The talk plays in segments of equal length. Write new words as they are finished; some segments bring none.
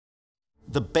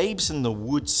The Babes in the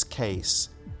Woods case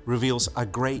reveals a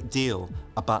great deal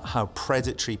about how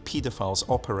predatory paedophiles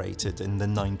operated in the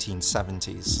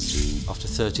 1970s. After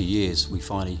 30 years, we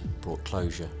finally brought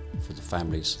closure for the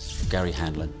families, Gary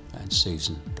Hanlon and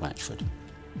Susan Blatchford.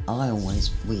 I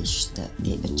always wished that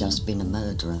it had just been a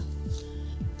murderer,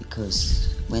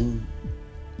 because when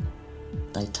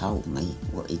they told me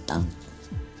what he'd done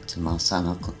to my son,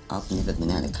 I've never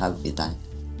been able to cope with that.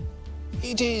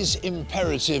 It is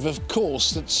imperative, of course,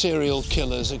 that serial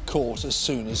killers are caught as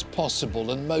soon as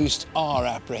possible, and most are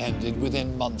apprehended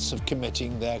within months of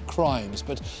committing their crimes,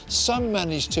 but some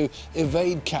manage to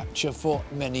evade capture for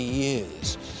many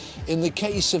years. In the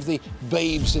case of the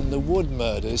Babes in the Wood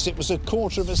murders, it was a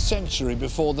quarter of a century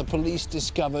before the police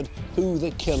discovered who the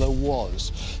killer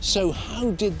was. So how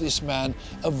did this man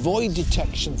avoid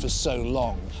detection for so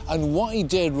long? And why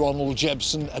did Ronald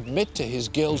Jebson admit to his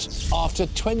guilt after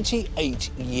 28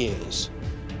 years?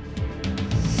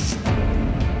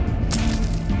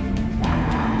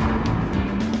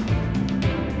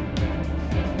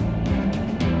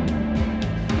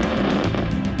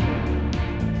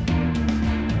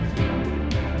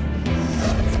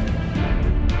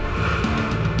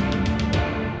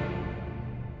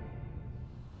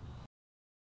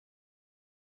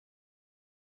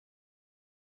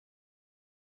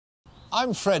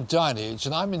 I'm Fred Dinage,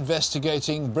 and I'm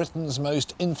investigating Britain's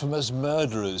most infamous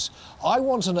murderers. I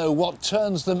want to know what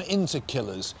turns them into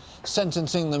killers,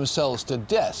 sentencing themselves to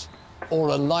death or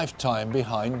a lifetime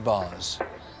behind bars.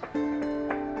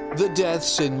 The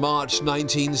deaths in March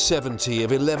 1970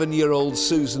 of 11-year-old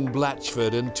Susan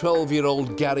Blatchford and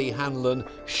 12-year-old Gary Hanlon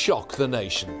shock the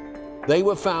nation. They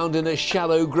were found in a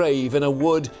shallow grave in a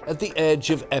wood at the edge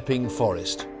of Epping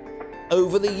Forest.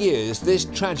 Over the years, this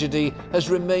tragedy has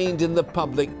remained in the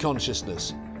public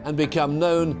consciousness and become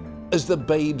known as the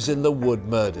Babes in the Wood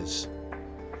murders.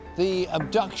 The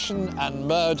abduction and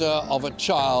murder of a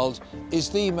child is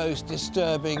the most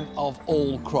disturbing of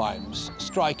all crimes,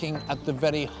 striking at the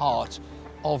very heart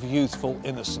of youthful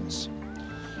innocence.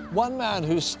 One man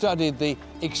who studied the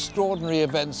extraordinary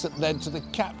events that led to the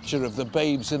capture of the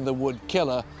Babes in the Wood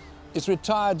killer is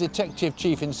retired Detective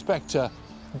Chief Inspector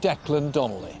Declan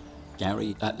Donnelly.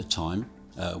 Gary, at the time,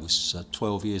 was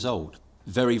 12 years old.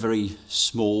 Very, very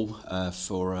small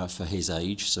for his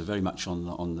age, so very much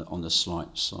on the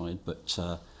slight side. But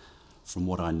from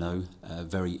what I know,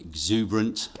 very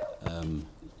exuberant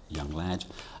young lad,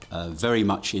 very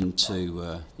much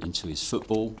into his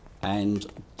football, and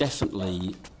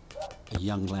definitely a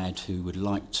young lad who would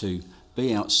like to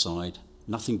be outside.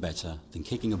 Nothing better than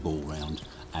kicking a ball round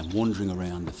and wandering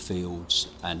around the fields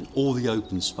and all the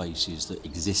open spaces that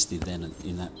existed then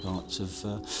in that part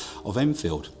of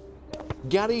Enfield.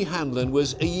 Gary Hanlon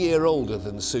was a year older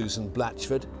than Susan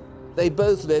Blatchford. They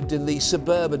both lived in the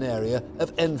suburban area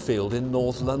of Enfield in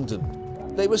North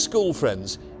London. They were school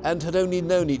friends and had only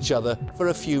known each other for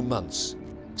a few months.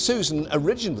 Susan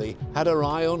originally had her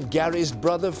eye on Gary's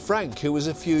brother Frank, who was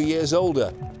a few years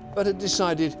older, but had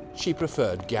decided she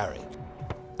preferred Gary.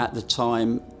 At the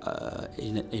time,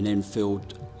 in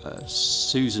Enfield,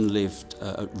 Susan lived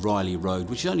at Riley Road,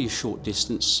 which is only a short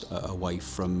distance away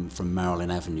from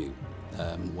Marilyn Avenue,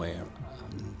 where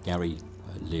Gary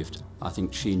lived. I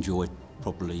think she enjoyed,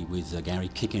 probably with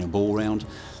Gary, kicking a ball round.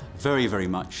 Very, very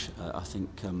much, I think,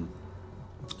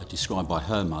 described by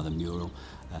her mother, Muriel,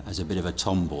 as a bit of a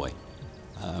tomboy.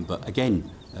 But again,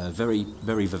 very,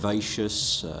 very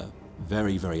vivacious,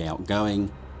 very, very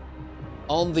outgoing.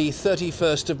 On the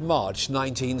 31st of March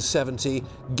 1970,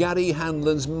 Gary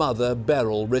Hanlon's mother,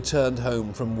 Beryl, returned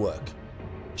home from work.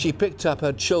 She picked up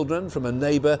her children from a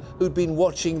neighbour who'd been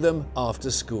watching them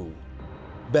after school.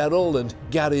 Beryl and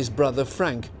Gary's brother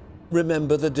Frank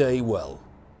remember the day well.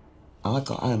 I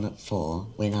got home at 4,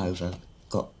 went over,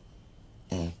 got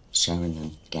Sharon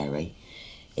and Gary.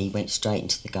 He went straight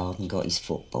into the garden, got his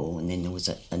football, and then there was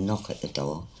a knock at the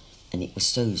door, and it was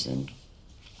Susan.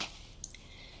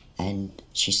 And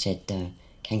she said,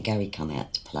 can Gary come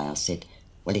out to play? I said,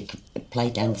 well, he could play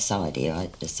down the side here,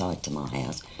 the side to my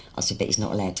house. I said, but he's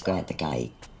not allowed to go out the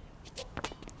gate.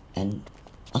 And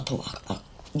I thought,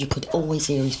 you could always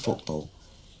hear his football.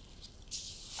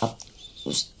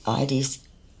 I had his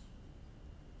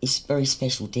very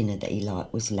special dinner that he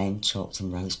liked was lamb chops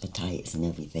and roast potatoes and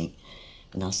everything.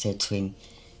 And I said to him,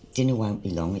 dinner won't be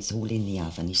long, it's all in the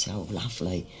oven. He said, oh,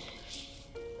 lovely.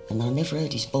 And I never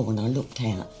heard his ball, and I looked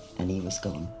out and he was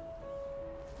gone.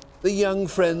 The young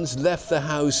friends left the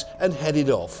house and headed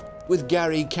off, with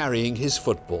Gary carrying his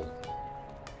football.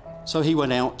 So he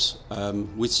went out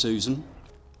with Susan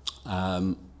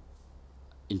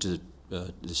into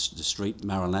the street,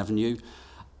 Marilyn Avenue,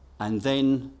 and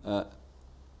then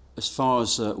As far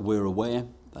as we're aware,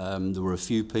 there were a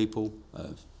few people,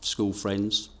 school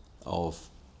friends of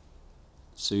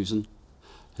Susan,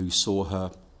 who saw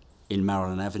her in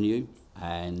Maryland Avenue,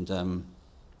 and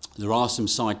there are some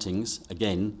sightings,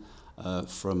 again,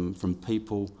 from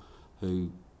people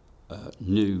who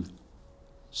knew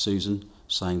Susan,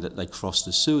 saying that they crossed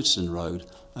the Sewardson Road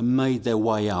and made their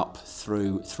way up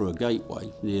through a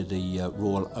gateway near the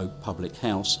Royal Oak Public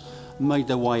House, made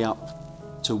their way up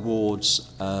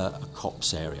towards a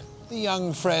copse area. The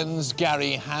young friends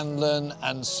Gary Hanlon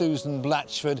and Susan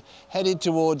Blatchford headed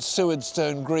towards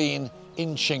Sewardstone Green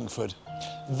in Chingford.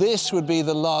 This would be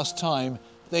the last time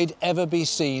they'd ever be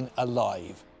seen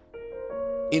alive.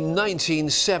 In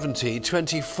 1970,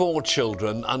 24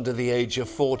 children under the age of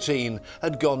 14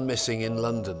 had gone missing in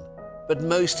London, but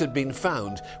most had been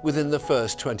found within the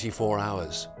first 24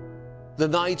 hours. The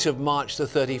night of March the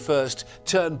 31st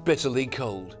turned bitterly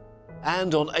cold,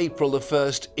 and on April the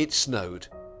 1st it snowed.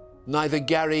 Neither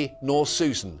Gary nor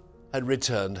Susan had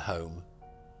returned home.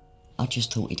 I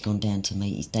just thought he'd gone down to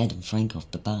meet his dad and Frank off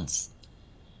the bus.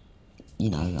 You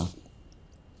know,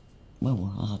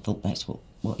 I thought that's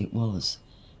what it was.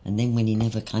 And then when he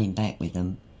never came back with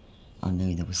them, I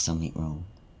knew there was something wrong.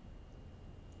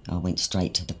 I went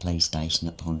straight to the police station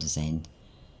at Ponders End.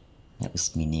 That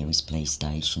was my nearest police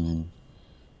station,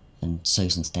 and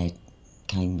Susan's dad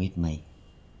came with me.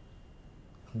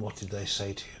 And what did they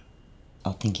say to you?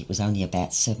 I think it was only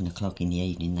about 7 o'clock in the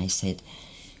evening. They said,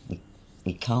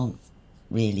 we can't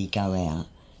really go out,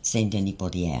 send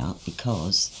anybody out,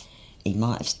 because he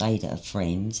might have stayed at a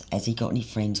friend's. Has he got any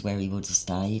friends where he would have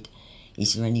stayed?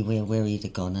 Is there anywhere where he'd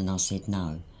have gone? And I said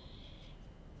no.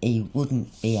 He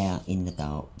wouldn't be out in the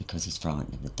dark because he's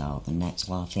frightened of the dark, and that's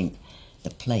why I think the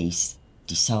police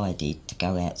decided to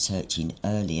go out searching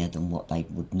earlier than what they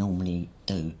would normally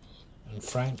do. And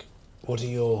Frank, what are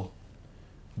your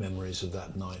memories of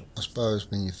that night? I suppose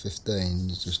when you're 15,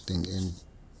 you're just thinking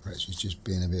perhaps he's just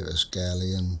being a bit of a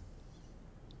scally and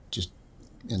just,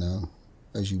 you know,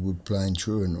 as you would playing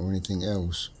truant or anything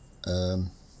else. And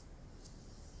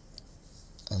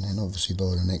then obviously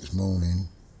by the next morning,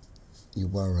 you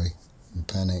worry and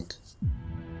panic.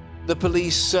 The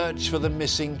police search for the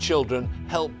missing children,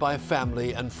 helped by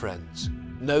family and friends.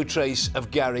 No trace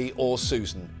of Gary or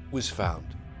Susan was found.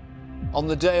 On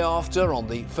the day after, on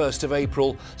the 1st of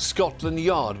April, Scotland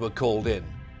Yard were called in.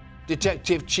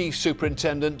 Detective Chief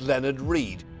Superintendent Leonard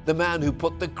Reid, the man who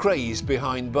put the craze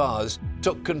behind bars,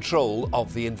 took control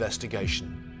of the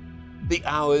investigation. The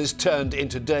hours turned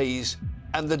into days,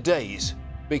 and the days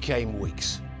became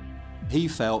weeks. He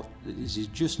felt that this is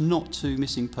just not two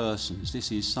missing persons,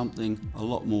 this is something a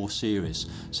lot more serious.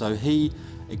 So he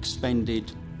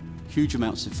expended huge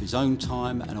amounts of his own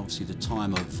time and obviously the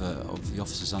time of the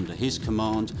officers under his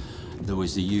command. There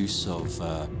was the use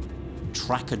of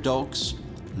tracker dogs,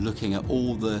 looking at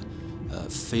all the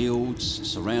fields,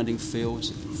 surrounding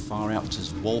fields, far out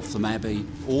to Waltham Abbey,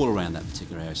 all around that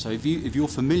particular area. So if you're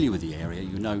familiar with the area,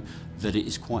 you know that it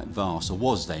is quite vast, or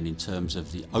was then, in terms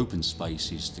of the open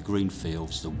spaces, the green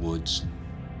fields, the woods.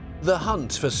 The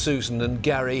hunt for Susan and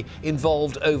Gary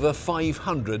involved over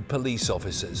 500 police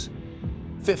officers.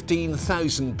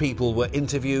 15,000 people were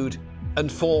interviewed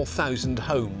and 4,000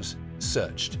 homes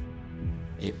searched.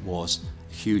 It was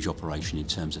a huge operation in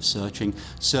terms of searching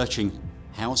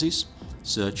houses,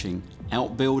 searching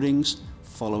outbuildings,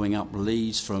 following up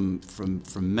leads from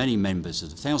many members,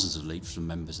 thousands of leads from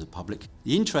members of the public.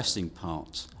 The interesting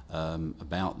part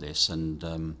about this,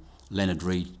 and Leonard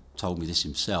Reid told me this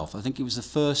himself, I think it was the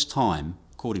first time,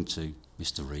 according to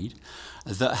Mr. Reid,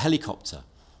 that a helicopter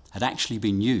had actually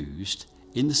been used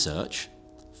in the search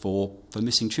for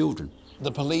missing children.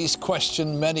 The police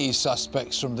questioned many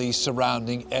suspects from the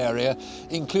surrounding area,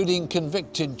 including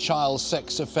convicted child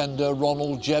sex offender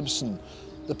Ronald Jebson.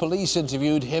 The police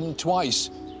interviewed him twice,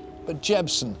 but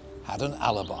Jebson had an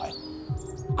alibi.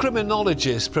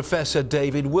 Criminologist Professor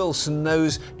David Wilson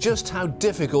knows just how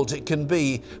difficult it can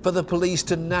be for the police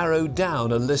to narrow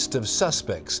down a list of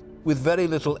suspects with very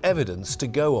little evidence to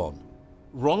go on.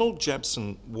 Ronald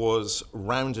Jebson was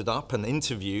rounded up and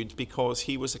interviewed because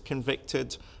he was a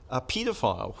convicted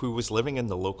paedophile who was living in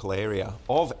the local area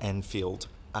of Enfield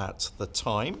at the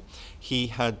time. He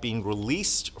had been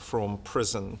released from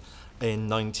prison in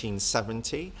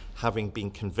 1970, having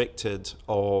been convicted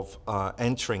of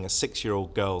entering a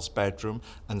 6-year-old girl's bedroom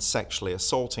and sexually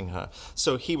assaulting her.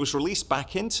 So he was released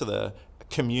back into the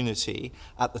community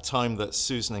at the time that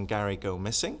Susan and Gary go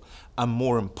missing. And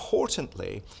more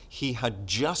importantly, he had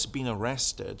just been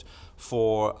arrested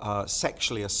for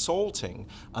sexually assaulting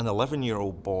an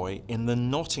 11-year-old boy in the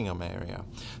Nottingham area.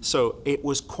 So it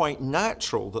was quite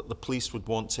natural that the police would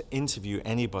want to interview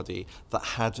anybody that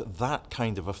had that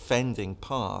kind of offending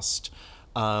past,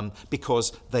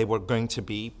 because they were going to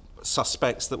be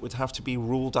suspects that would have to be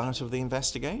ruled out of the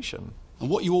investigation. And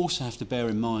what you also have to bear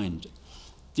in mind,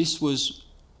 this was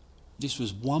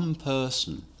one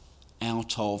person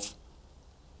out of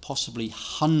possibly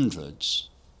hundreds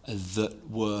that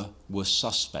were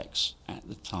suspects at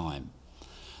the time.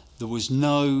 There was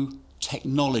no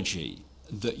technology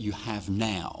that you have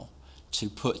now to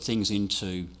put things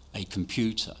into a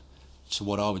computer, to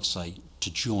what I would say,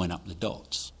 to join up the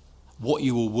dots. What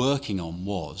you were working on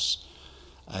was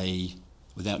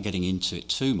without getting into it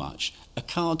too much, a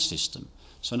card system.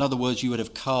 So in other words, you would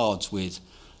have cards with,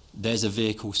 there's a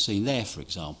vehicle seen there, for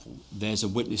example, there's a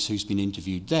witness who's been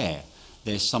interviewed there,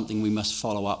 there's something we must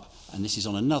follow up, and this is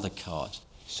on another card.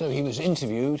 So he was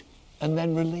interviewed and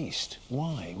then released.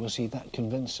 Why was he that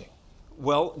convincing?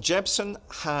 Well, Jebson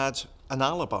had an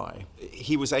alibi.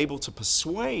 He was able to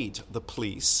persuade the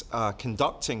police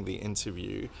conducting the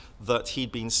interview that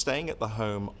he'd been staying at the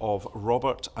home of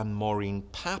Robert and Maureen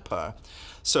Papper.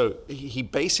 So he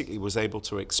basically was able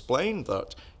to explain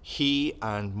that he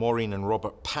and Maureen and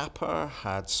Robert Papper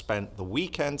had spent the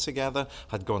weekend together,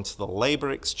 had gone to the Labour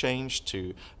Exchange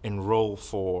to enrol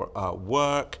for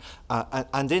work,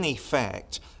 and in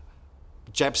effect,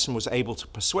 Jebson was able to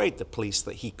persuade the police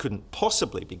that he couldn't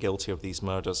possibly be guilty of these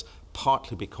murders,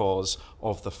 partly because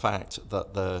of the fact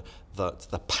that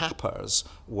the Pappers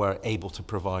were able to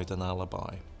provide an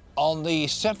alibi. On the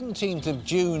 17th of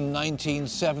June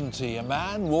 1970, a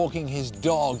man walking his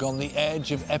dog on the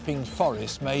edge of Epping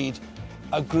Forest made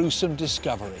a gruesome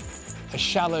discovery. A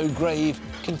shallow grave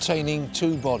containing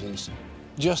 2 bodies,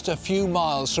 just a few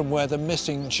miles from where the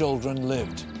missing children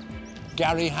lived.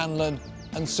 Gary Hanlon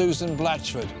and Susan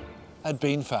Blatchford had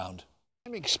been found.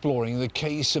 I'm exploring the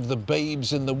case of the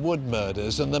Babes in the Wood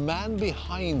murders and the man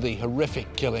behind the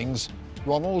horrific killings,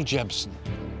 Ronald Jebson.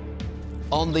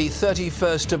 On the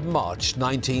 31st of March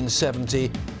 1970,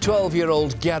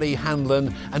 12-year-old Gary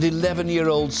Hanlon and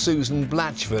 11-year-old Susan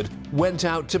Blatchford went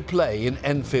out to play in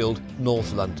Enfield,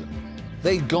 North London.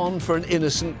 They'd gone for an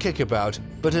innocent kickabout,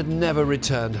 but had never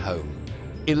returned home.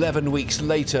 11 weeks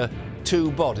later,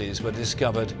 2 bodies were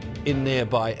discovered in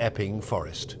nearby Epping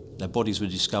Forest. Their bodies were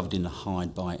discovered in the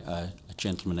hide by a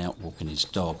gentleman out walking his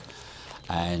dog,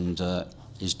 and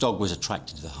his dog was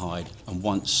attracted to the hide, and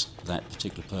once that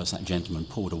particular person, that gentleman,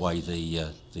 pulled away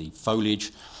the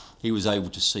foliage, he was able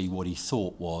to see what he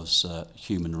thought was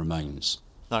human remains.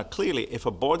 Now, clearly, if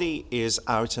a body is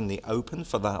out in the open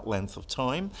for that length of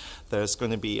time, there's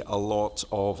going to be a lot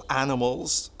of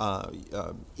animals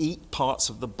eat parts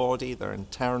of the body. Their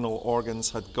internal organs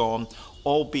had gone,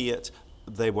 albeit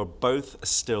they were both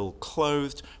still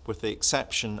clothed, with the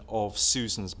exception of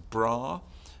Susan's bra.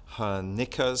 Her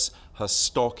knickers, her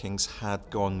stockings had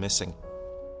gone missing.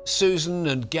 Susan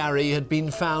and Gary had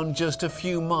been found just a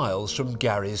few miles from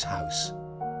Gary's house.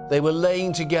 They were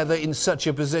laying together in such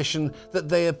a position that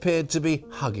they appeared to be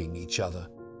hugging each other.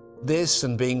 This,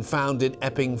 and being found in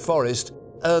Epping Forest,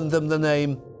 earned them the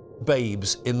name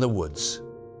Babes in the Woods.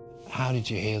 How did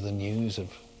you hear the news of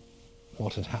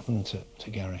what had happened to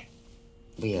Gary?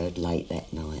 We heard late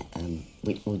that night.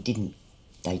 We didn't.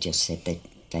 They just said they'd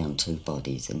found 2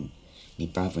 bodies, and my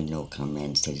brother-in-law come round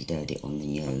and said he'd heard it on the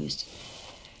news.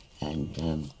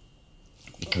 And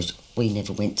because we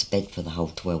never went to bed for the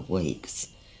whole 12 weeks,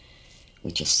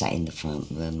 we just sat in the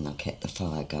front room and I kept the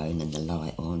fire going and the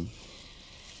light on.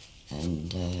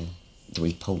 And the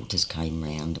reporters came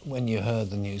round. When you heard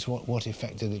the news, what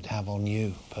effect did it have on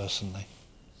you personally?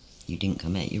 You didn't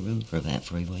come out your room for about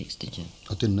 3 weeks, did you?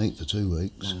 I didn't eat for 2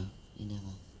 weeks. No, you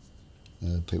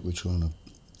never. People were trying to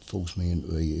force me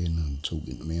into eating and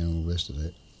talking to me and all the rest of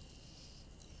it.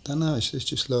 Don't know, it's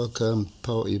just like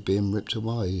part of you being ripped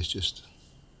away. It's just,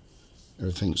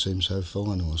 everything seems so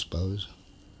final, I suppose.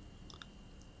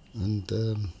 And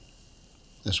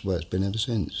that's the way it's been ever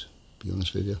since, to be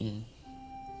honest with you. Yeah.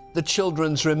 The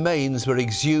children's remains were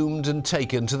exhumed and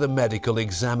taken to the medical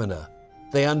examiner.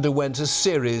 They underwent a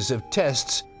series of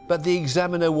tests, but the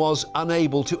examiner was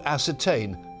unable to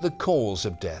ascertain the cause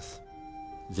of death.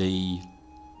 The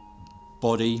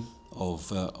body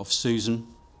of Susan,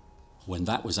 when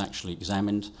that was actually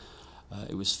examined,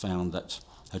 it was found that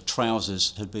her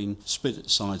trousers had been split at the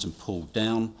sides and pulled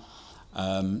down.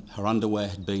 Her underwear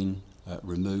had been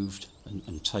removed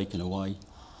and taken away.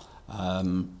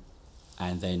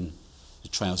 And then the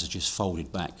trousers just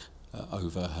folded back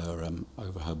over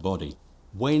her body.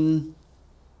 When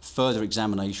further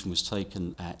examination was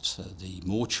taken at the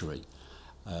mortuary,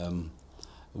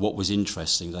 what was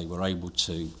interesting, they were able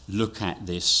to look at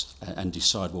this and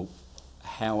decide, well,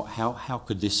 how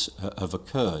could this have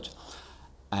occurred?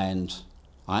 And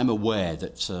I'm aware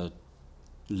that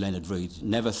Leonard Reed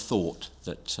never thought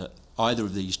that either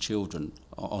of these children,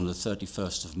 on the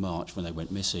 31st of March when they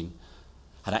went missing,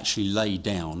 had actually laid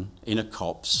down in a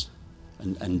copse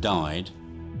and died.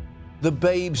 The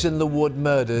Babes in the Wood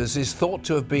murders is thought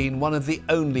to have been one of the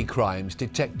only crimes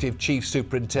Detective Chief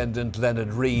Superintendent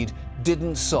Leonard Reed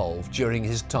didn't solve during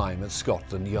his time at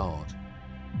Scotland Yard.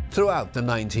 Throughout the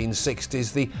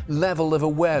 1960s, the level of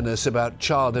awareness about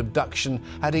child abduction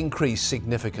had increased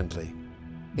significantly.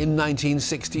 In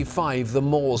 1965, the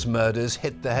Moors murders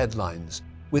hit the headlines,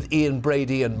 with Ian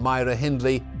Brady and Myra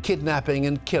Hindley kidnapping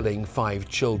and killing 5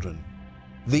 children.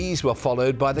 These were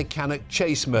followed by the Cannock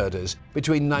Chase murders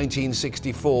between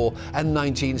 1964 and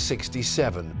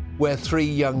 1967, where 3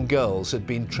 young girls had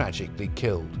been tragically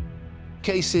killed.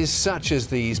 Cases such as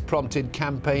these prompted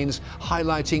campaigns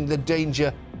highlighting the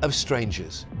danger of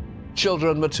strangers.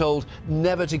 Children were told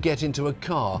never to get into a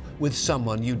car with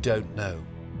someone you don't know.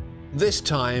 This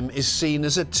time is seen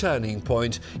as a turning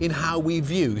point in how we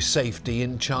view safety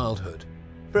in childhood.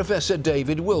 Professor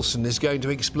David Wilson is going to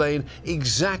explain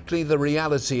exactly the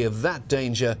reality of that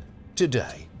danger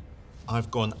today.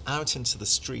 I've gone out into the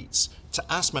streets to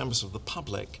ask members of the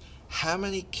public how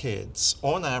many kids,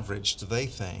 on average, do they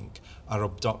think are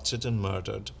abducted and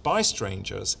murdered by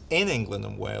strangers in England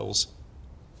and Wales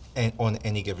on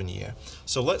any given year.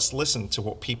 So let's listen to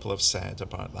what people have said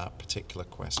about that particular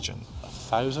question.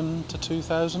 1,000 to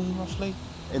 2,000, roughly.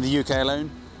 In the UK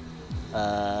alone,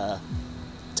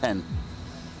 10.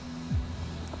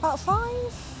 About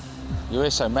 5. You hear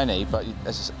so many, but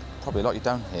there's probably a lot you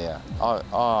don't hear.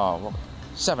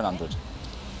 700.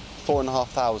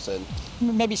 4,500.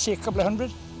 Maybe see a couple of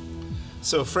hundred.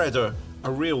 So Fred, a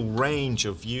real range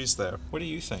of views there. What do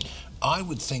you think? I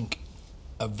would think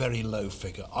a very low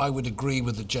figure. I would agree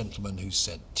with the gentleman who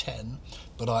said 10,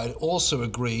 but I'd also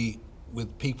agree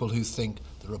with people who think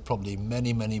there are probably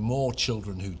many, many more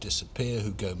children who disappear,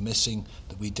 who go missing,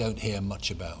 that we don't hear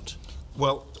much about.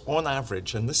 Well, on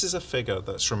average, and this is a figure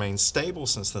that's remained stable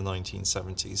since the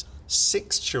 1970s,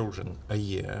 6 children a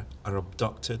year are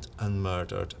abducted and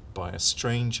murdered by a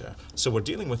stranger. So we're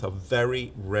dealing with a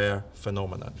very rare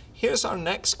phenomenon. Here's our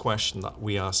next question that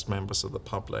we asked members of the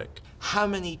public. How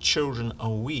many children a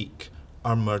week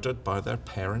are murdered by their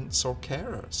parents or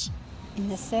carers? In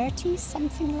the 30s,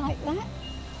 something like that.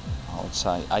 I would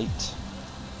say 8.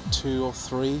 2 or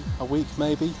 3 a week,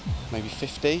 maybe. Maybe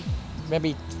 50.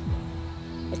 Maybe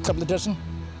a couple of dozen.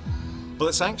 But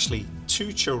it's actually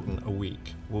 2 children a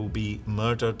week will be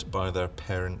murdered by their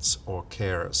parents or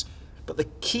carers. But the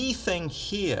key thing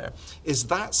here is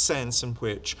that sense in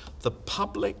which the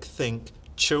public think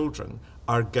children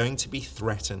are going to be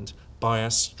threatened by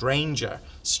a stranger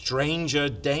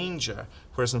danger,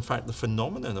 whereas in fact the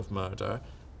phenomenon of murder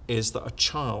is that a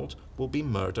child will be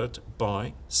murdered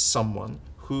by someone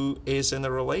who is in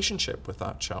a relationship with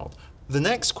that child. The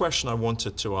next question I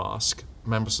wanted to ask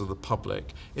members of the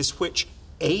public is which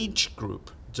age group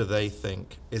do they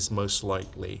think is most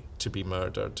likely to be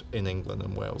murdered in England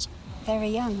and Wales? Very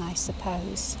young, I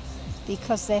suppose,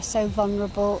 because they're so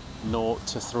vulnerable. 0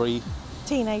 to 3.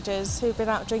 Teenagers who've been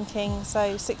out drinking,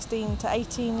 so 16 to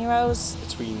 18-year-olds.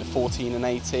 Between 14 and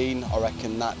 18, I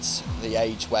reckon that's the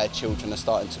age where children are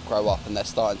starting to grow up and they're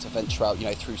starting to venture out,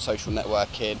 through social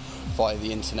networking, via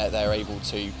the internet, they're able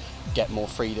to get more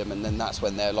freedom, and then that's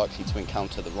when they're likely to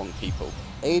encounter the wrong people.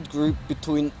 Age group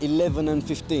between 11 and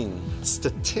 15.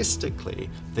 Statistically,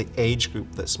 the age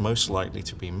group that's most likely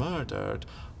to be murdered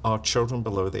are children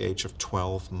below the age of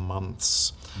 12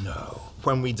 months. No.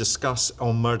 When we discuss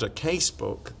on Murder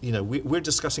Casebook, we're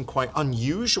discussing quite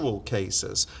unusual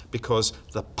cases because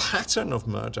the pattern of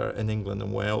murder in England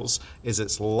and Wales is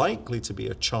it's likely to be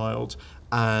a child,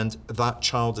 and that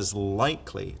child is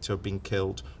likely to have been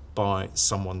killed by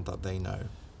someone that they know.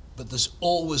 But there's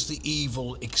always the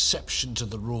evil exception to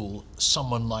the rule,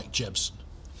 someone like Jebson.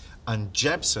 And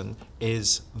Jebson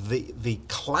is the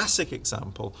classic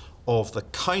example of the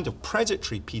kind of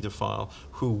predatory paedophile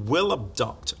who will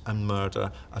abduct and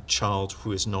murder a child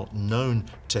who is not known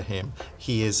to him.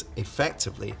 He is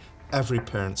effectively every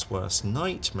parent's worst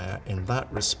nightmare in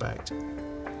that respect.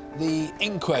 The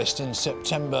inquest in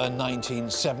September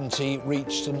 1970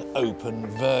 reached an open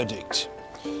verdict.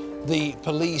 The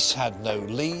police had no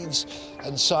leads,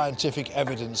 and scientific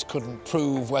evidence couldn't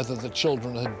prove whether the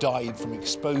children had died from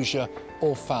exposure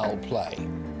or foul play.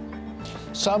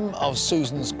 Some of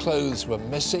Susan's clothes were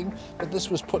missing, but this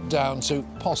was put down to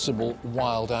possible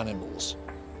wild animals.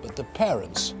 But the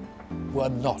parents were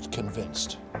not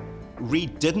convinced.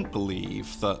 Reed didn't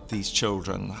believe that these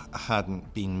children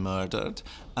hadn't been murdered,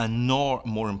 and nor,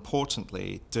 more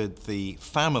importantly, did the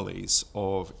families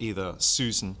of either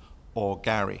Susan or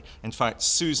Gary. In fact,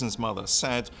 Susan's mother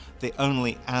said the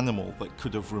only animal that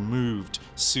could have removed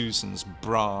Susan's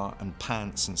bra and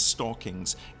pants and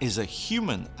stockings is a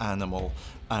human animal,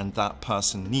 and that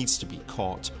person needs to be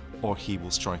caught or he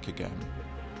will strike again.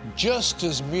 Just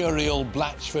as Muriel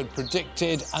Blatchford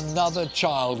predicted, another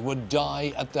child would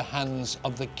die at the hands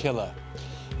of the killer.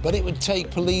 But it would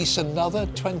take police another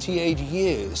 28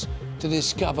 years to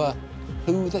discover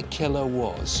who the killer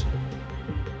was.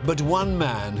 But one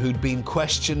man who'd been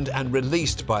questioned and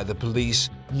released by the police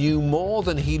knew more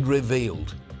than he'd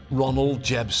revealed: Ronald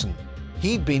Jebson.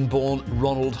 He'd been born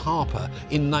Ronald Harper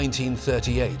in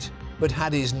 1938, but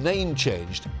had his name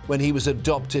changed when he was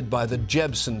adopted by the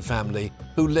Jebson family,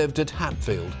 who lived at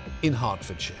Hatfield in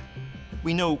Hertfordshire.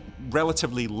 We know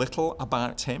relatively little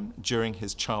about him during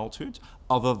his childhood,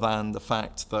 other than the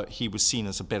fact that he was seen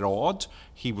as a bit odd.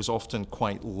 He was often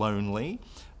quite lonely.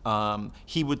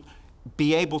 He would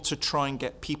be able to try and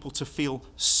get people to feel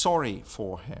sorry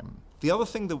for him. The other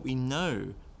thing that we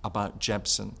know about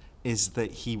Jebson is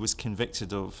that he was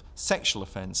convicted of sexual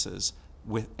offences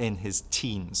in his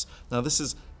teens. Now, this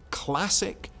is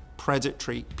classic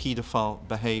predatory paedophile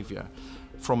behaviour.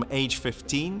 From age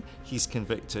 15, he's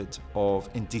convicted of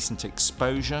indecent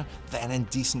exposure, then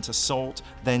indecent assault,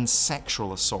 then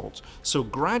sexual assault. So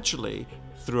gradually,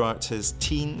 throughout his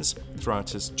teens,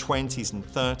 throughout his 20s and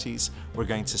 30s, we're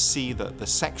going to see that the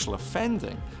sexual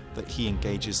offending that he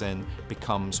engages in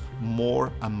becomes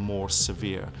more and more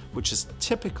severe, which is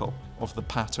typical of the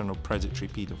pattern of predatory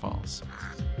paedophiles.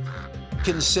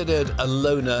 Considered a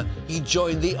loner, he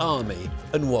joined the army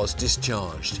and was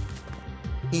discharged.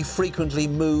 He frequently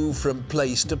moved from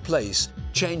place to place,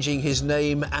 changing his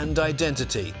name and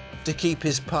identity to keep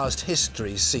his past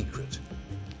history secret.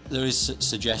 There is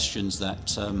suggestions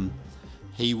that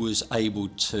he was able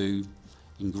to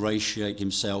ingratiate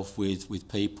himself with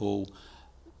people,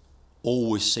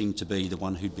 always seemed to be the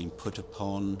one who'd been put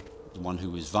upon, the one who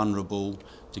was vulnerable,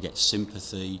 to get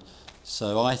sympathy.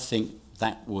 So I think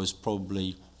that was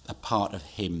probably a part of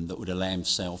him that would allow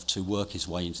himself to work his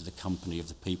way into the company of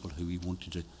the people who he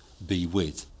wanted to be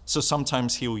with. So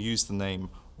sometimes he'll use the name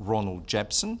Ronald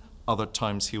Jebson, other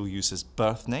times he'll use his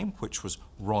birth name, which was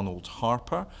Ronald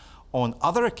Harper. On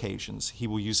other occasions, he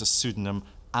will use a pseudonym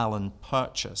Alan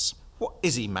Purchase. What,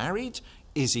 is he married?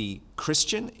 Is he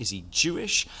Christian? Is he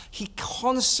Jewish? He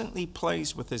constantly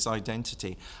plays with his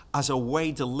identity as a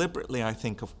way deliberately, I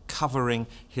think, of covering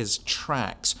his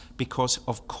tracks because,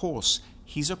 of course,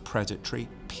 he's a predatory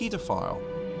paedophile.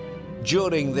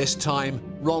 During this time,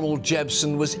 Ronald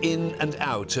Jebson was in and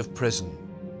out of prison.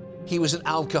 He was an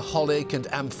alcoholic and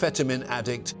amphetamine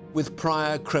addict with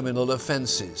prior criminal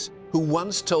offences, who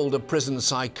once told a prison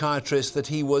psychiatrist that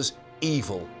he was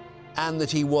evil and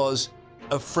that he was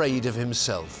afraid of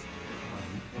himself.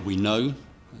 We know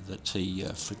that he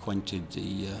frequented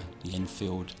the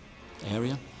Enfield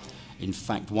area. In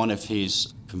fact, one of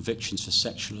his convictions for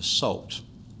sexual assault,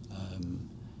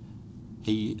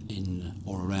 he, in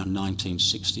or around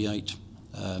 1968,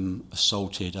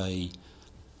 assaulted a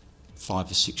 5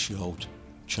 or 6-year-old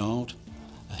child.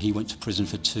 He went to prison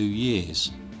for 2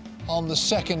 years. On the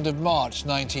 2nd of March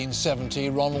 1970,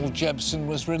 Ronald Jebson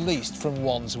was released from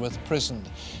Wandsworth Prison.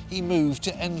 He moved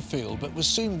to Enfield, but was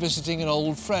soon visiting an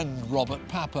old friend, Robert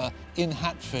Papper, in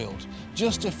Hatfield,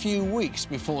 just a few weeks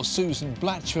before Susan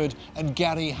Blatchford and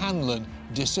Gary Hanlon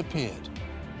disappeared.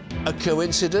 A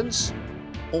coincidence,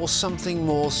 or something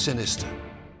more sinister?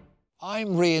 I'm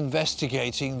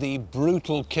reinvestigating the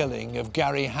brutal killing of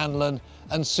Gary Hanlon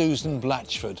and Susan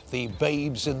Blatchford, the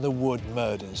Babes in the Wood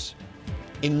murders.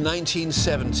 In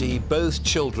 1970, both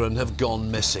children have gone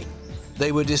missing.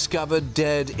 They were discovered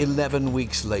dead 11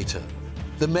 weeks later.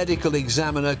 The medical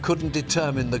examiner couldn't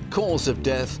determine the cause of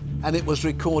death, and it was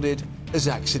recorded as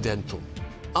accidental.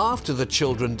 After the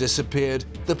children disappeared,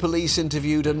 the police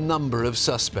interviewed a number of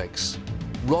suspects.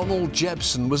 Ronald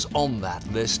Jebson was on that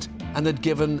list and had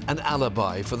given an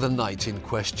alibi for the night in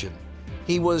question.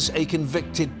 He was a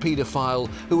convicted paedophile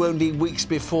who only weeks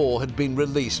before had been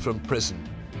released from prison.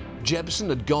 Jebson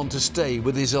had gone to stay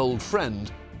with his old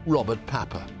friend, Robert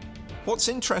Papper. What's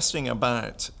interesting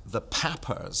about the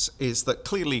Pappers is that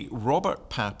clearly Robert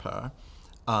Papper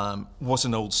was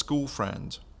an old school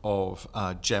friend of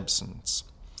Jebson's.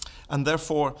 And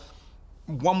therefore,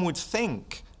 one would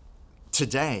think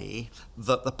today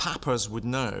that the Papas would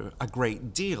know a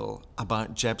great deal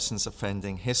about Jebson's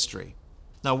offending history.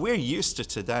 Now, we're used to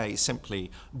today simply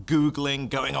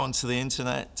Googling, going onto the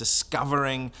internet,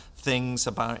 discovering things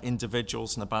about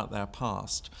individuals and about their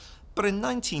past. But in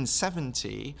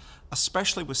 1970,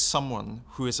 especially with someone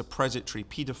who is a predatory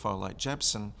paedophile like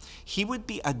Jebson, he would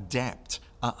be adept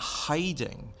at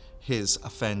hiding his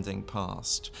offending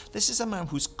past. This is a man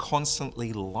who's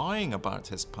constantly lying about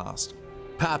his past.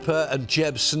 Papa and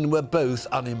Jebson were both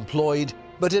unemployed,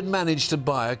 but had managed to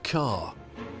buy a car.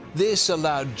 This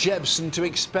allowed Jebson to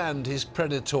expand his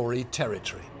predatory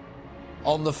territory.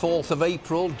 On the 4th of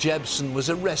April, Jebson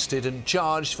was arrested and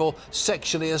charged for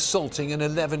sexually assaulting an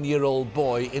 11-year-old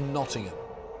boy in Nottingham.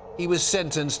 He was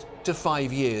sentenced to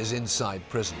 5 years inside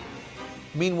prison.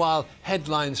 Meanwhile,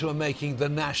 headlines were making the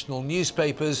national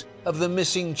newspapers of the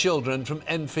missing children from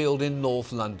Enfield in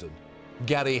North London,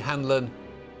 Gary Hanlon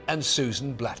and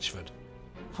Susan Blatchford.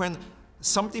 When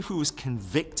somebody who was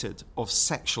convicted of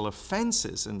sexual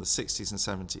offences in the 60s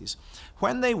and 70s,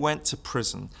 when they went to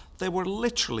prison, there were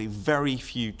literally very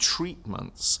few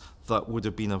treatments that would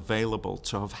have been available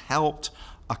to have helped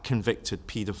a convicted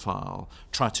paedophile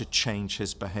try to change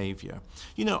his behaviour.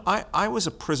 You know, I was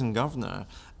a prison governor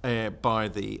by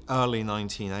the early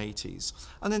 1980s,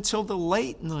 and until the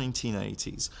late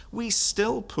 1980s, we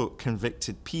still put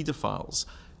convicted paedophiles,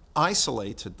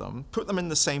 isolated them, put them in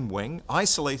the same wing,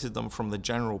 isolated them from the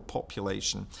general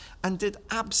population, and did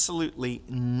absolutely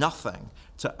nothing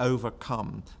to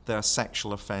overcome their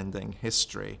sexual offending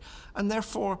history. And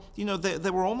therefore, you know, they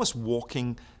were almost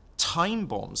walking time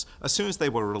bombs. As soon as they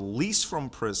were released from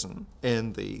prison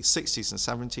in the 60s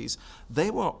and 70s,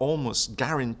 they were almost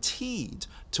guaranteed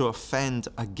to offend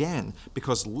again,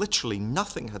 because literally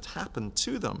nothing had happened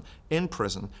to them in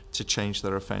prison to change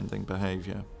their offending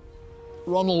behaviour.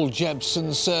 Ronald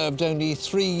Jebson served only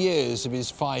 3 years of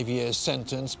his 5-year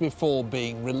sentence before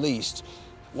being released.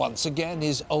 Once again,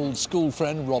 his old school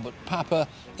friend Robert Papa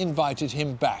invited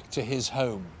him back to his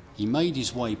home. He made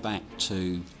his way back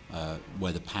to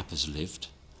where the Papas lived,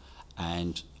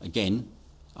 and again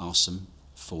asked them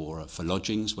for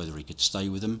lodgings, whether he could stay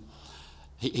with them.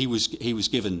 He was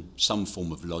given some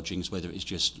form of lodgings, whether it's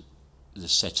just the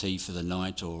settee for the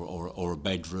night or a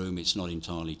bedroom. It's not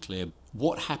entirely clear.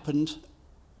 What happened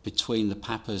between the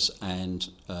Papas and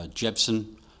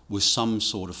Jebson was some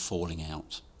sort of falling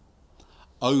out.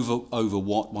 Over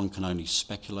what, one can only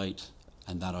speculate,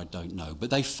 and that I don't know. But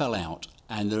they fell out,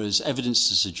 and there is evidence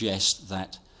to suggest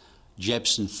that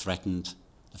Jebson threatened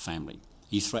the family.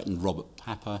 He threatened Robert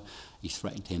Papa, he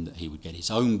threatened him that he would get his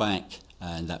own back,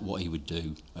 and that what he would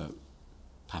do,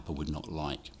 Papa would not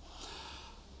like.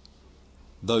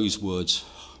 Those words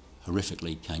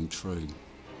horrifically came true.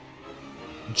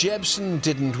 Jebson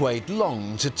didn't wait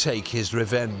long to take his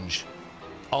revenge.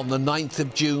 On the 9th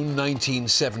of June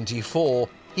 1974,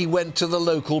 he went to the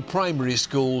local primary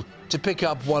school to pick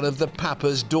up one of the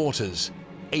Papa's daughters,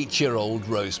 8-year-old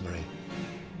Rosemary.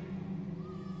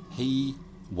 He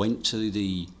went to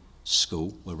the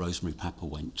school where Rosemary Papa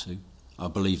went to. I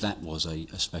believe that was a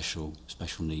special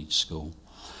needs school.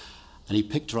 And he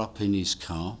picked her up in his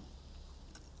car,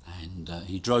 and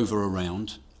he drove her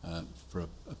around for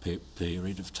a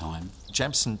period of time.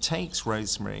 Jebson takes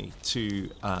Rosemary to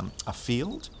a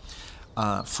field,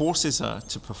 forces her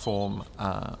to perform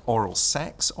oral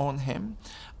sex on him,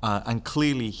 and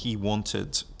clearly he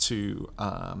wanted to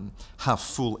have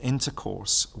full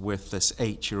intercourse with this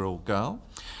 8-year-old girl.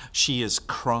 She is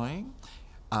crying,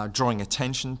 drawing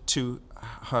attention to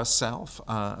herself,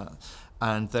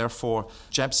 and therefore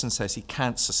Jebson says he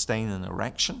can't sustain an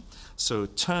erection, so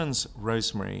turns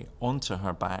Rosemary onto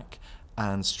her back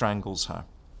and strangles her.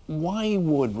 Why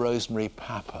would Rosemary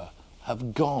Papa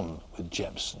have gone with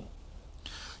Jebson?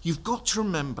 You've got to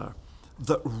remember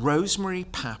that Rosemary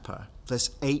Papa, this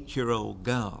 8-year-old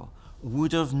girl,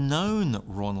 would have known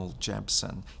Ronald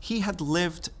Jebson. He had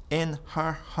lived in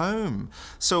her home.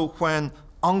 So when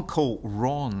Uncle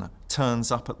Ron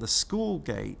turns up at the school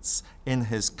gates in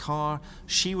his car,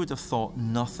 she would have thought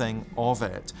nothing of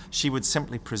it. She would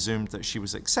simply presume that she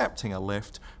was accepting a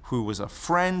lift who was a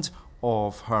friend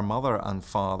of her mother and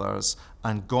father's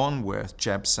and gone with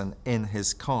Jebson in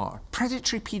his car.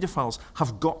 Predatory paedophiles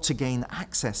have got to gain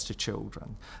access to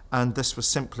children, and this was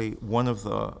simply one of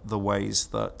the ways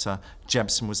that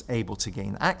Jebson was able to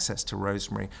gain access to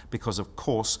Rosemary, because of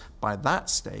course by that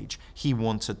stage he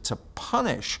wanted to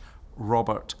punish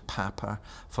Robert Papa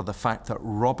for the fact that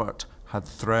Robert had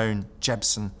thrown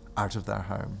Jebson out of their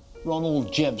home.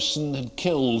 Ronald Jebson had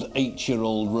killed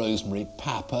 8-year-old Rosemary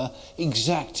Papa,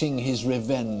 exacting his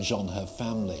revenge on her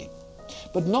family.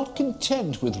 But not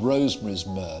content with Rosemary's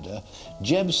murder,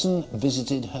 Jebson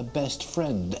visited her best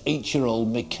friend,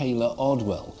 8-year-old Michaela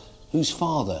Odwell, whose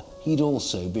father he'd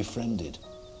also befriended.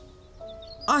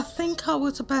 I think I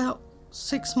was about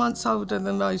 6 months older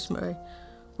than Rosemary.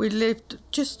 We lived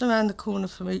just around the corner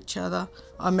from each other.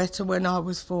 I met her when I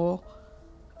was 4,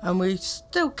 and we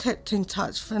still kept in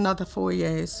touch for another 4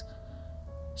 years.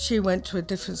 She went to a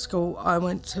different school, I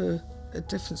went to a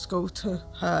different school to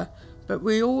her, but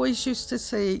we always used to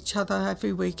see each other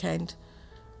every weekend,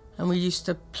 and we used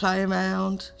to play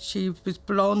around. She was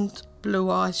blonde, blue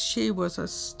eyes, she was a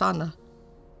stunner.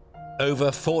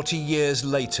 Over 40 years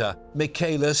later,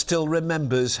 Michaela still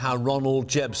remembers how Ronald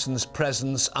Jebson's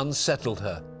presence unsettled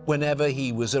her whenever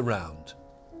he was around.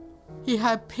 He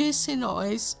had piercing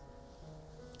eyes,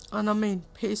 and I mean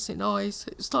piercing eyes.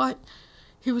 It's like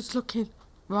he was looking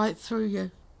right through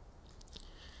you.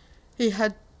 He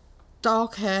had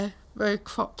dark hair, very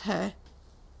cropped hair.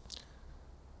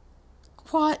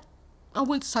 Quite, I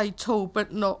wouldn't say tall,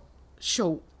 but not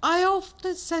short. I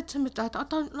often said to my dad, I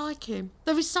don't like him.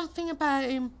 There is something about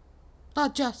him I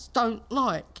just don't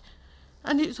like.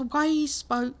 And it's the way he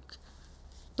spoke,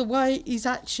 the way his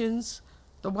actions,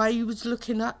 the way he was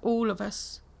looking at all of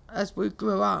us as we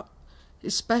grew up,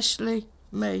 especially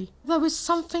me. There was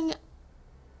something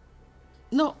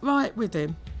not right with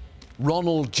him.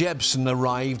 Ronald Jebson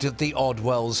arrived at the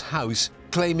Odwells' house,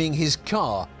 claiming his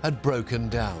car had broken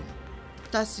down.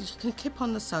 Dad said, you can keep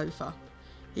on the sofa.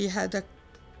 He had a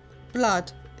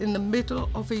blood in the middle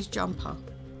of his jumper.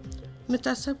 My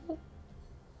dad said,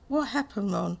 what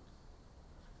happened, Ron?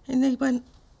 And he went,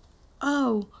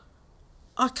 oh,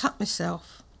 I cut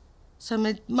myself. So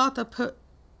my mother put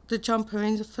the jumper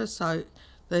in for soak.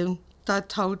 Then Dad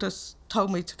told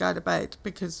me to go to bed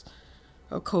because,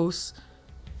 of course,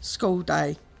 school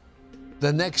day.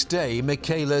 The next day,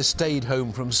 Michaela stayed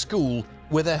home from school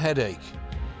with a headache.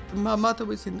 My mother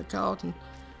was in the garden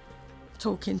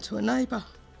talking to a neighbour.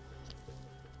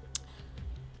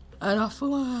 And I thought,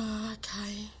 oh,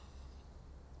 OK,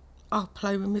 I'll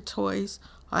play with my toys.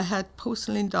 I had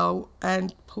porcelain doll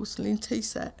and porcelain tea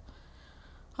set.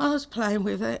 I was playing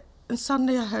with it, and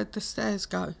suddenly I heard the stairs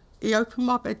go. He opened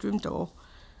my bedroom door,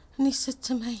 and he said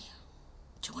to me,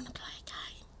 do you want to play a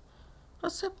game? I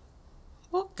said,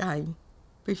 what game?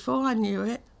 Before I knew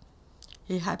it,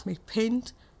 he had me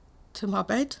pinned to my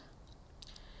bed.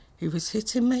 He was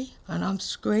hitting me, and I'm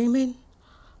screaming,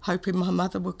 hoping my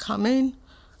mother would come in,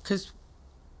 because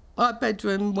my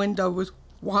bedroom window was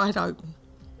wide open.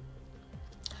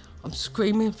 I'm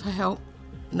screaming for help.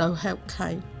 No help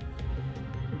came.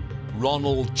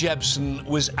 Ronald Jebson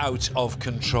was out of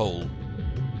control.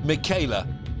 Michaela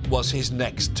was his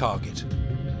next target.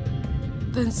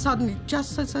 Then suddenly,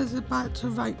 just as I was about to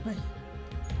rape me,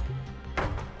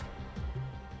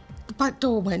 the back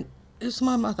door went. It was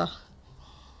my mother.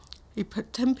 He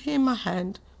put 10p in my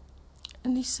hand,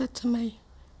 and he said to me,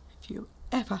 if you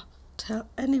ever tell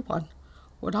anyone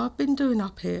what I've been doing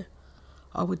up here,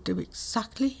 I would do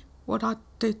exactly what I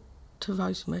did to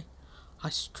Rosemary. I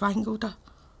strangled her,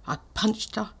 I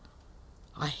punched her,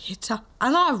 I hit her,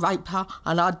 and I raped her,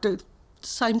 and I'd do the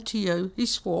same to you, he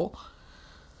swore.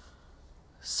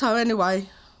 So anyway,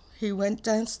 he went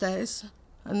downstairs,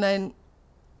 and then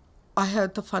I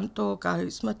heard the front door go.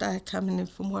 It's my dad coming in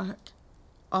from work.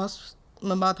 Asked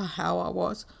my mother how I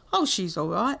was. Oh, she's all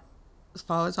right, as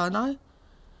far as I know.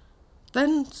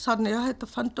 Then suddenly I heard the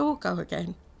front door go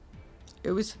again.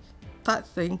 It was that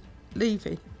thing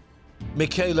leaving.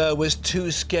 Michaela was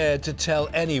too scared to tell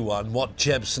anyone what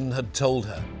Jebson had told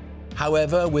her.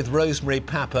 However, with Rosemary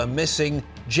Papper missing,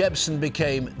 Jebson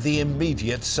became the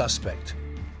immediate suspect.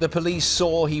 The police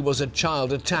saw he was a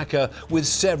child attacker with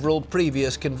several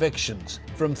previous convictions,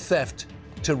 from theft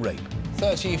to rape.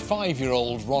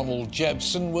 35-year-old Ronald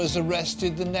Jebson was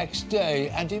arrested the next day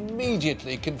and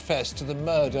immediately confessed to the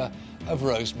murder of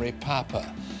Rosemary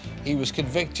Papper. He was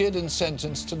convicted and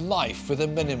sentenced to life with a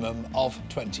minimum of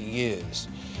 20 years.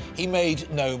 He made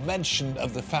no mention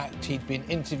of the fact he'd been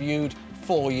interviewed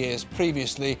 4 years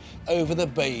previously over the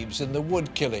Babes in the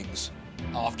Wood killings.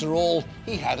 After all,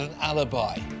 he had an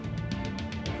alibi.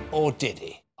 Or did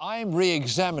he? I'm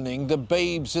re-examining the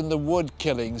Babes in the Wood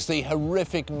killings, the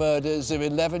horrific murders of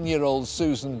 11-year-old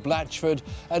Susan Blatchford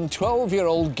and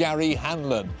 12-year-old Gary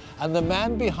Hanlon, and the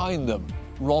man behind them,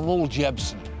 Ronald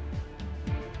Jebson.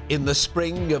 In the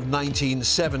spring of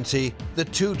 1970, the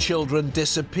 2 children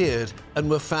disappeared and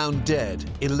were found dead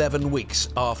 11 weeks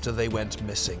after they went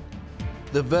missing.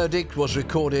 The verdict was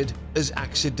recorded as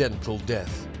accidental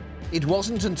death. It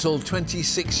wasn't until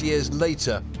 26 years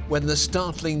later, when the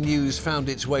startling news found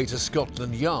its way to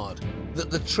Scotland Yard,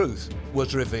 that the truth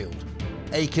was revealed.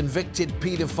 a convicted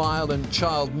paedophile and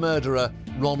child murderer,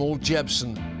 Ronald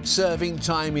Jebson, serving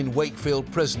time in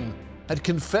Wakefield Prison, had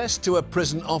confessed to a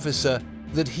prison officer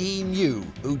that he knew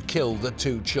who'd killed the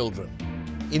 2 children.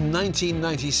 In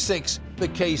 1996, the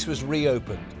case was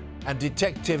reopened, and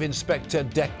Detective Inspector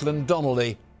Declan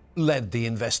Donnelly led the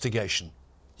investigation.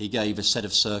 He gave a set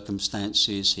of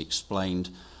circumstances. He explained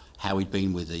how he'd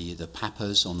been with the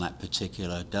Pappers on that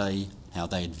particular day, how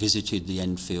they had visited the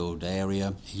Enfield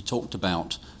area. He talked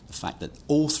about the fact that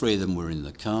all 3 of them were in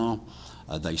the car.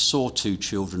 They saw 2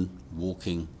 children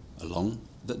walking along,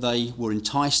 that they were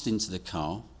enticed into the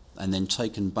car and then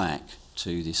taken back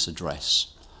to this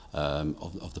address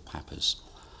of the Pappers.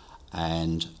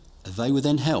 And they were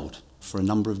then held for a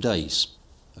number of days,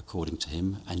 according to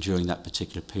him, and during that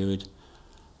particular period,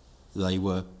 they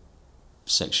were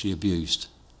sexually abused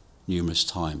numerous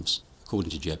times,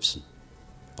 according to Jebson,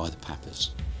 by the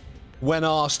Pappers. When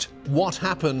asked what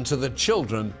happened to the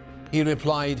children, he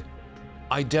replied,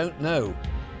 "I don't know."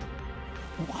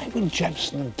 Why would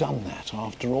Jebson have done that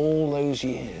after all those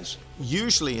years?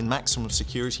 Usually in maximum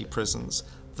security prisons,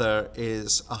 there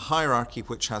is a hierarchy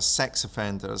which has sex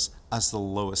offenders as the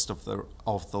lowest of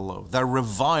the low. They're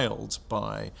reviled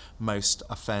by most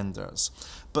offenders.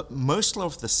 But most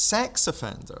of the sex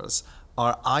offenders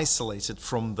are isolated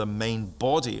from the main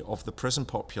body of the prison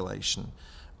population.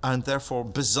 And therefore,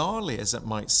 bizarrely as it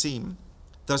might seem,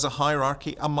 there's a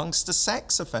hierarchy amongst the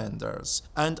sex offenders.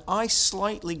 And I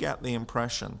slightly get the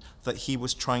impression that he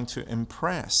was trying to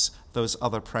impress those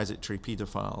other predatory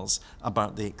paedophiles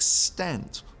about the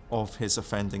extent of his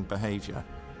offending behaviour.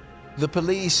 The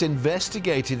police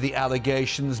investigated the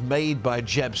allegations made by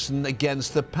Jebson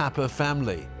against the Papper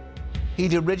family.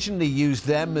 He'd originally used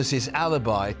them as his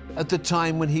alibi at the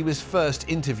time when he was first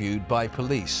interviewed by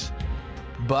police.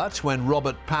 But when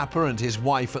Robert Papper and his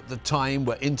wife at the time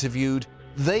were interviewed,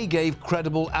 they gave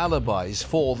credible alibis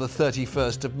for the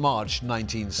 31st of March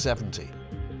 1970,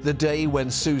 the day when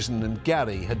Susan and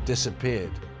Gary had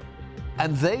disappeared.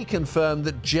 And they confirmed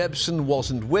that Jebson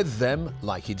wasn't with them,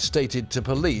 like he'd stated to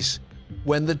police,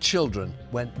 when the children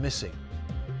went missing.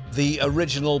 The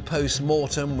original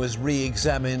post-mortem was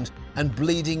re-examined, and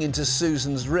bleeding into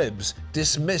Susan's ribs,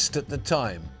 dismissed at the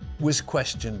time, was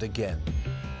questioned again.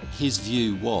 His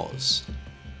view was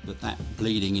that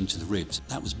bleeding into the ribs,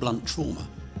 that was blunt trauma.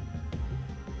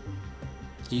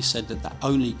 He said that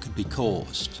only could be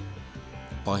caused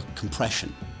by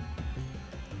compression.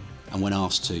 And when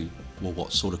asked to, well,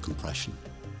 what sort of compression?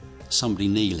 Somebody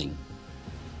kneeling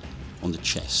on the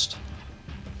chest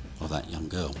of that young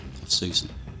girl, of Susan.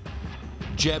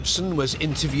 Jebson was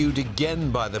interviewed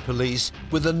again by the police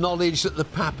with the knowledge that the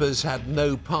Pappers had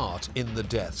no part in the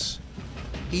deaths.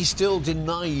 He still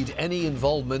denied any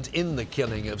involvement in the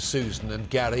killing of Susan and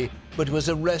Gary, but was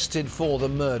arrested for the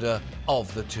murder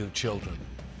of the 2 children.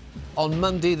 On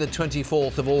Monday, the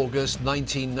 24th of August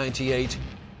 1998,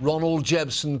 Ronald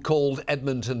Jebson called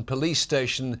Edmonton Police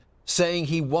Station saying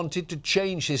he wanted to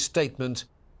change his statement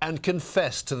and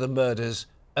confess to the murders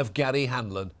of Gary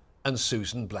Hanlon and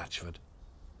Susan Blatchford.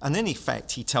 And in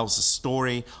effect, he tells the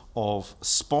story of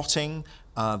spotting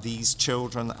these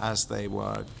children as they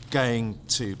were going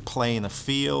to play in a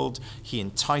field. He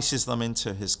entices them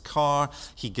into his car.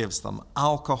 He gives them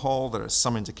alcohol. There is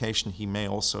some indication he may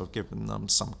also have given them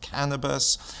some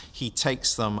cannabis. He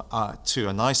takes them to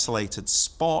an isolated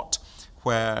spot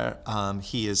where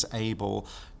he is able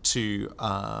to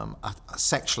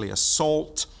sexually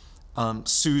assault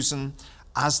Susan.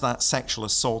 As that sexual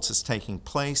assault is taking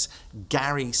place,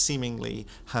 Gary seemingly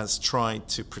has tried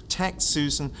to protect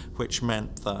Susan, which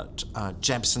meant that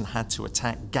Jebson had to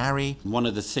attack Gary. One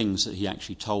of the things that he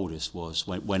actually told us was,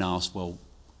 when asked, well,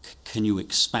 can you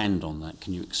expand on that?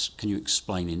 Can you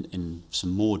explain in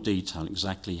some more detail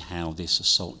exactly how this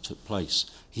assault took place?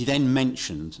 He then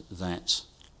mentioned that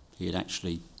he had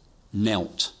actually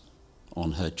knelt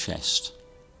on her chest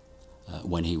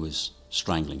when he was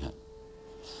strangling her.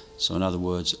 So in other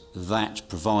words, that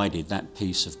provided that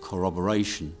piece of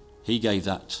corroboration. He gave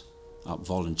that up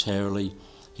voluntarily.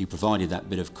 He provided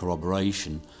that bit of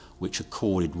corroboration which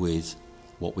accorded with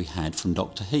what we had from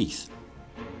Dr. Heath.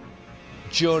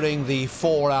 During the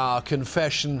 4-hour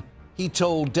confession, he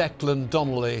told Declan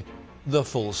Donnelly the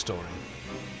full story.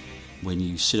 When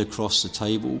you sit across the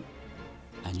table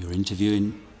and you're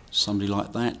interviewing somebody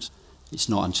like that, it's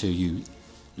not until you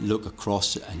look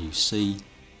across it and you see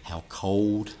how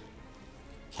cold,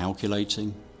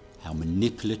 calculating, how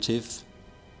manipulative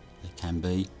they can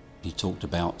be. He talked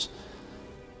about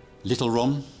Little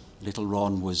Ron. Little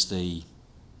Ron was the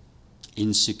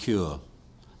insecure,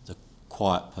 the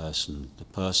quiet person, the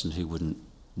person who wouldn't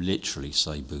literally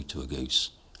say boo to a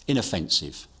goose.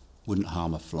 inoffensive, wouldn't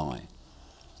harm a fly.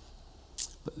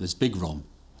 But there's Big Ron,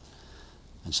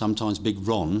 and sometimes Big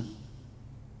Ron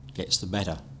gets the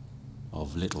better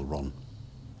of Little Ron,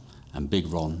 and Big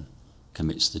Ron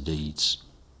commits the deeds,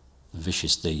 the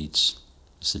vicious deeds,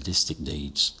 the sadistic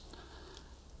deeds,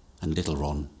 and Little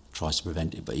Ron tries to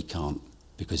prevent it, but he can't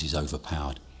because he's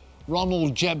overpowered.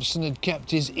 Ronald Jebson had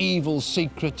kept his evil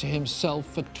secret to himself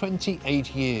for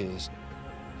 28 years.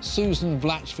 Susan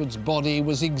Blatchford's body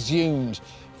was exhumed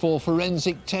for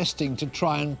forensic testing to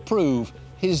try and prove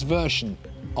his version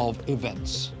of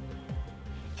events.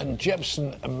 And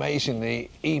Jebson, amazingly,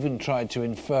 even tried to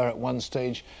infer at one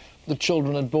stage the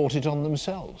children had brought it on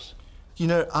themselves. You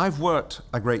know, I've worked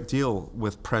a great deal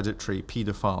with predatory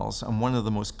paedophiles, and one of the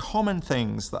most common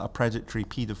things that a predatory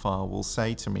paedophile will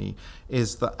say to me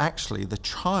is that actually the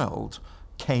child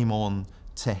came on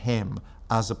to him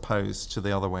as opposed to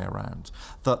the other way around.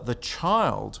 That the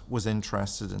child was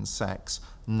interested in sex,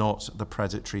 not the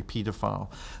predatory paedophile.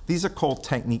 These are called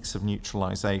techniques of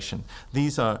neutralization.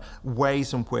 These are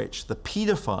ways in which the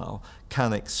paedophile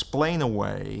can explain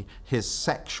away his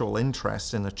sexual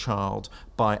interest in a child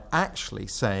by actually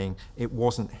saying it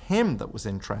wasn't him that was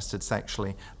interested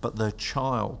sexually, but the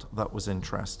child that was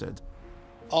interested.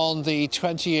 On the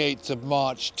 28th of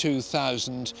March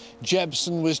 2000,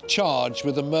 Jebson was charged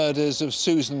with the murders of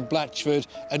Susan Blatchford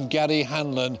and Gary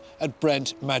Hanlon at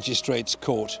Brent Magistrates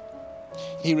Court.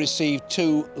 He received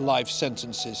 2 life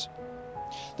sentences.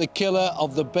 The killer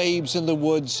of the babes in the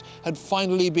woods had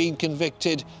finally been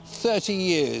convicted 30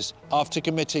 years after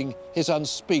committing his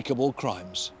unspeakable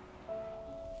crimes.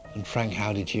 And Frank,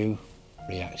 how did you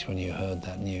react when you heard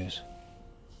that news?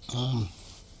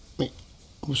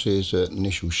 Obviously, it's an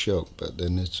initial shock, but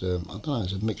then it's, I don't know,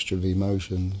 it's a mixture of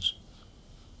emotions.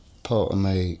 Part of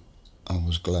me, I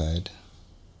was glad.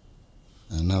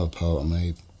 Another part of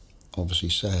me, obviously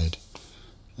sad.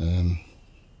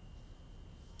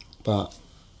 But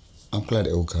I'm glad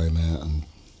it all came out. And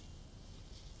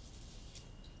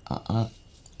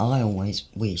I always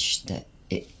wished that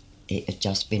it had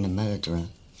just been a murderer,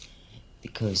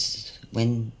 because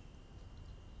when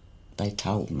they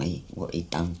told me what he'd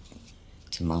done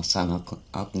to my son,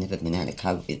 I've never been able to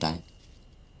cope with that,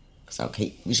 because I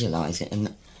keep visualising it,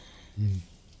 and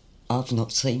I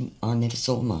never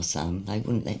saw my son. They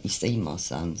wouldn't let me see my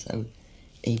son, so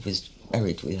he was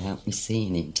buried without me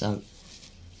seeing him, so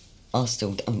I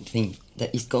still don't think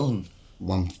that he's gone.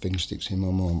 One thing sticks in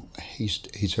my mind. He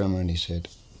turned around and he said,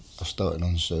 I started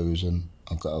on Susan,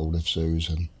 I got hold of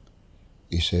Susan.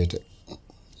 He said,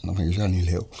 and I think he was only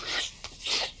little,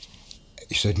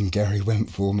 he said, and Gary went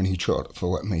for him and he tried to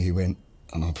fight me, he went,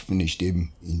 and I finished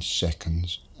him in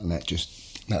seconds, and that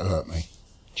hurt me.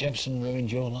 Jebson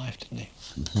ruined your life, didn't he?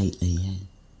 Completely, yeah.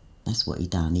 That's what he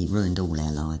done. He ruined all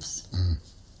our lives.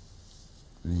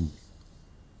 Ruined.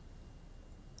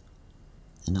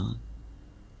 And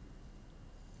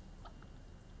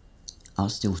I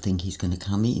still think he's going to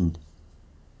come in.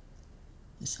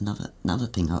 It's another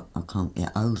thing I can't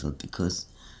get over, because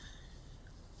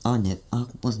I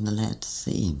wasn't allowed to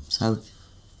see him. So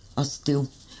I still,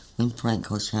 when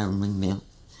Frank or Sharon ring me up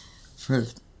for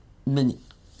a minute,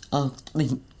 I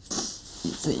think,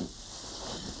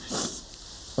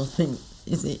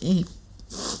 is it him?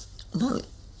 No,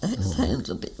 that sounds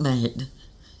a bit mad.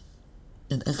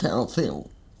 And that's how I feel.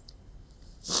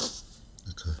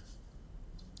 Okay.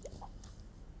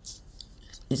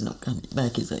 He's not coming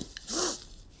back, is he?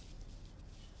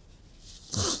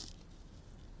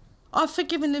 I've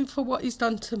forgiven him for what he's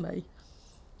done to me,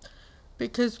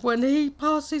 because when he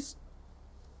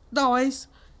dies,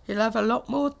 he'll have a lot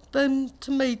more than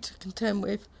to me to contend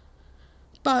with.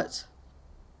 But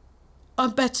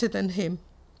I'm better than him.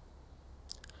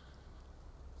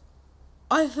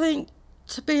 I think,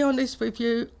 to be honest with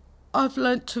you, I've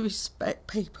learnt to respect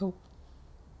people,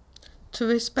 to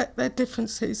respect their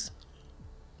differences,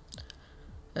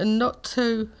 and not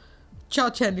to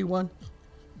judge anyone.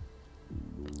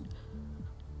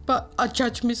 But I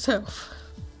judge myself.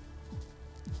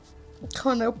 I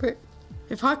can't help it.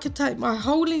 If I could take my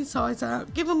whole insides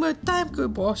out, give them a damn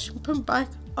good wash and put them back,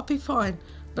 I'd be fine.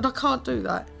 But I can't do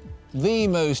that. The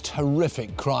most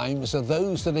horrific crimes are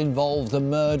those that involve the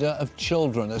murder of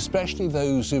children, especially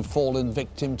those who've fallen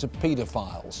victim to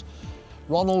paedophiles.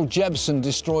 Ronald Jebson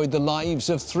destroyed the lives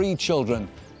of 3 children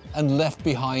and left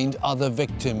behind other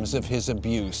victims of his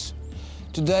abuse.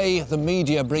 Today, the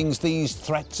media brings these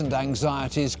threats and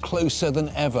anxieties closer than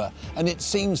ever, and it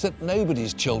seems that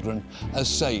nobody's children are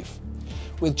safe.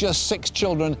 With just 6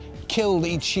 children killed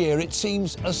each year, it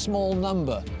seems a small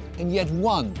number, and yet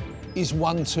one is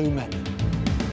one too many.